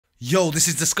Yo, this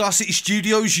is the Scarcity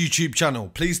Studios YouTube channel.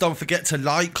 Please don't forget to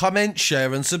like, comment,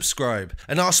 share and subscribe.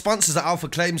 And our sponsors are Alpha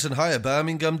Claims and Hire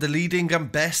Birmingham, the leading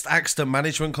and best accident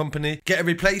management company. Get a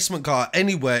replacement car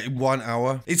anywhere in 1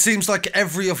 hour. It seems like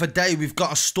every other day we've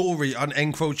got a story on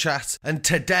EncroChat, and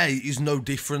today is no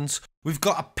different. We've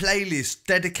got a playlist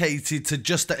dedicated to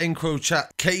just the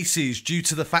EncroChat cases due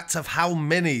to the fact of how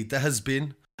many there has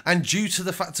been. And due to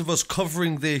the fact of us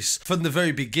covering this from the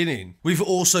very beginning, we've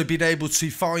also been able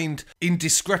to find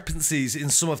indiscrepancies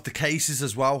in some of the cases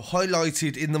as well,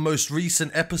 highlighted in the most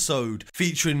recent episode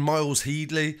featuring Miles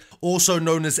Headley, also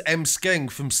known as M. Skeng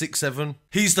from 6-7.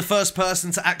 He's the first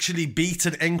person to actually beat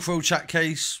an EncroChat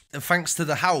case, thanks to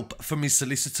the help from his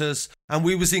solicitors. And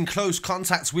we was in close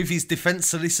contact with his defence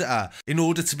solicitor in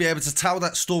order to be able to tell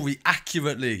that story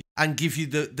accurately and give you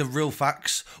the real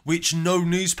facts, which no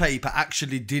newspaper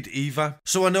actually did either.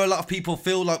 So I know a lot of people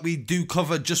feel like we do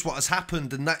cover just what has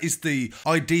happened, and that is the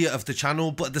idea of the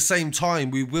channel, but at the same time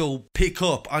we will pick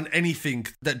up on anything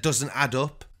that doesn't add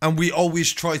up. And we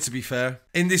always try to be fair.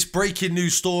 In this breaking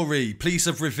news story, police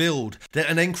have revealed that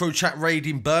an EncroChat raid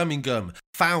in Birmingham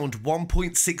found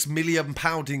 £1.6 million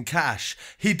in cash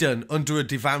hidden under a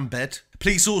divan bed.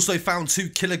 Police also found 2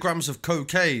 kilograms of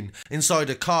cocaine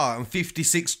inside a car and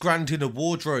 56 grand in a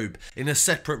wardrobe in a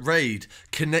separate raid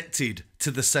connected to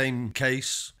the same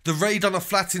case. The raid on a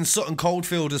flat in Sutton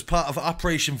Coldfield as part of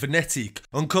Operation Venetic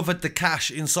uncovered the cash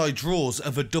inside drawers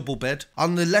of a double bed.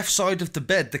 On the left side of the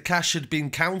bed, the cash had been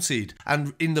counted,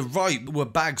 and in the right were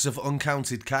bags of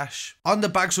uncounted cash. On the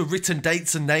bags were written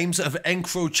dates and names of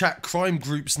EncroChat crime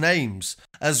groups' names,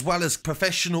 as well as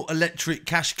professional electric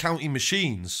cash counting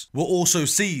machines were also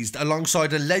seized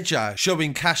alongside a ledger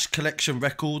showing cash collection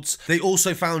records. They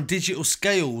also found digital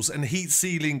scales and heat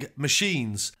sealing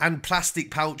machines and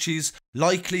plastic pouches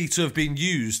likely to have been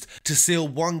used to seal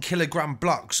 1 kilogram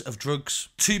blocks of drugs.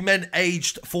 2 men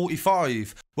aged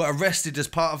 45 were arrested as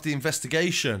part of the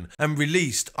investigation and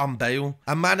released on bail.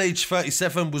 A man aged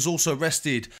 37 was also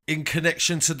arrested in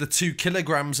connection to the 2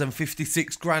 kilograms and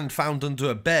 56 grand found under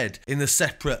a bed in the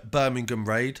separate Birmingham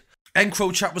raid.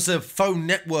 EncroChat was a phone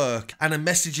network and a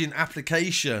messaging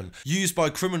application used by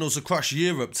criminals across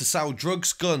Europe to sell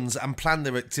drugs, guns and plan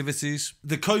their activities.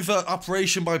 The covert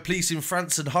operation by police in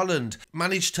France and Holland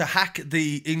managed to hack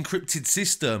the encrypted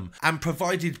system and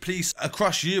provided police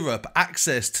across Europe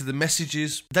access to the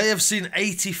messages. They have seen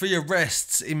 83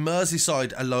 arrests in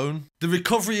Merseyside alone. The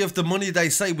recovery of the money, they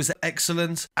say, was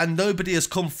excellent, and nobody has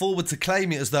come forward to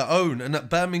claim it as their own, and at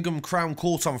Birmingham Crown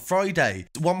Court on Friday,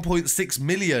 1.6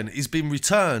 million is being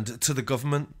returned to the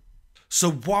government. So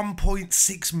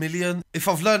 1.6 million. If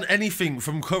I've learned anything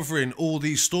from covering all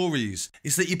these stories,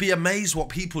 is that you'd be amazed what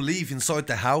people leave inside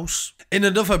the house. In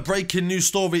another breaking news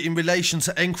story in relation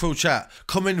to EncroChat,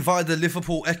 coming via the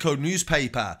Liverpool Echo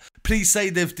newspaper, police say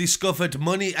they've discovered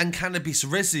money and cannabis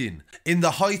resin in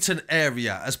the Huyton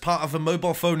area as part of a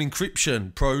mobile phone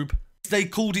encryption probe. They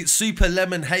called it Super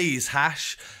Lemon Haze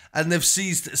hash, and they've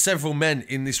seized several men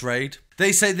in this raid.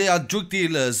 They say they are drug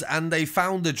dealers and they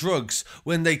found the drugs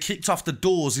when they kicked off the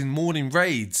doors in morning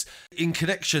raids in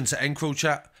connection to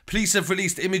EncroChat. Police have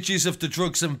released images of the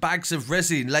drugs and bags of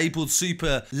resin labelled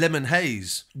Super Lemon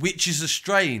Haze, which is a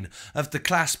strain of the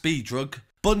Class B drug.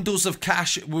 Bundles of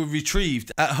cash were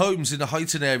retrieved at homes in the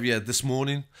Huyton area this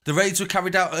morning. The raids were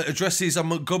carried out at addresses on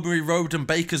Montgomery Road and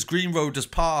Bakers Green Road as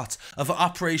part of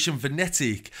Operation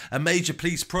Venetic, a major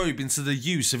police probe into the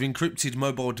use of encrypted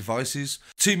mobile devices.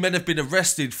 2 men have been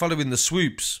arrested following the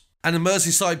swoops. And a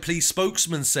Merseyside police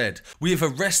spokesman said, "We have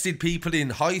arrested people in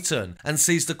Huyton and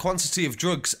seized a quantity of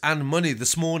drugs and money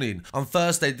this morning on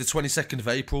Thursday the 22nd of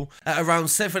April. At around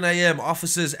 7 AM,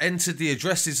 officers entered the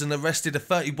addresses and arrested a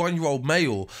 31-year-old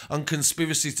male on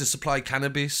conspiracy to supply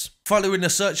cannabis. Following a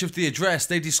search of the address,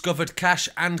 they discovered cash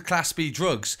and Class B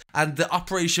drugs, and the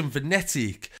Operation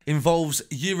Venetic involves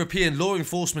European law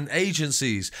enforcement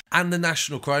agencies and the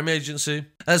National Crime Agency,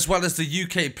 as well as the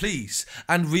UK police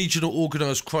and regional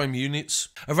organised crime units.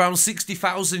 Around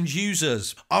 60,000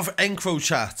 users of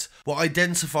EncroChat were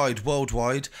identified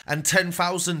worldwide, and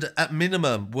 10,000 at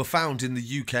minimum were found in the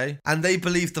UK, and they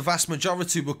believe the vast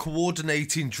majority were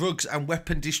coordinating drugs and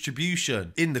weapon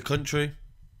distribution in the country.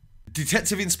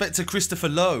 Detective Inspector Christopher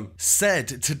Lowe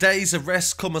said today's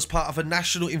arrests come as part of a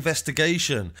national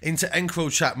investigation into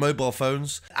EncroChat mobile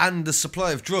phones and the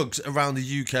supply of drugs around the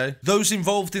UK. Those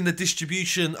involved in the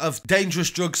distribution of dangerous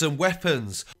drugs and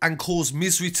weapons and cause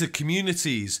misery to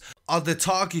communities are the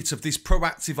target of this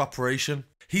proactive operation.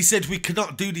 He said, "We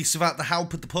cannot do this without the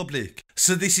help of the public.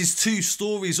 So this is 2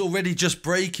 stories already just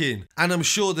breaking, and I'm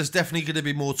sure there's definitely going to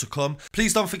be more to come.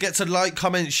 Please don't forget to like,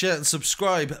 comment, share and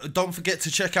subscribe. Don't forget to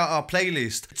check out our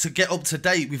playlist to get up to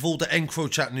date with all the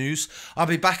EncroChat news. I'll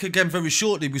be back again very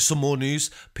shortly with some more news.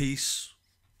 Peace.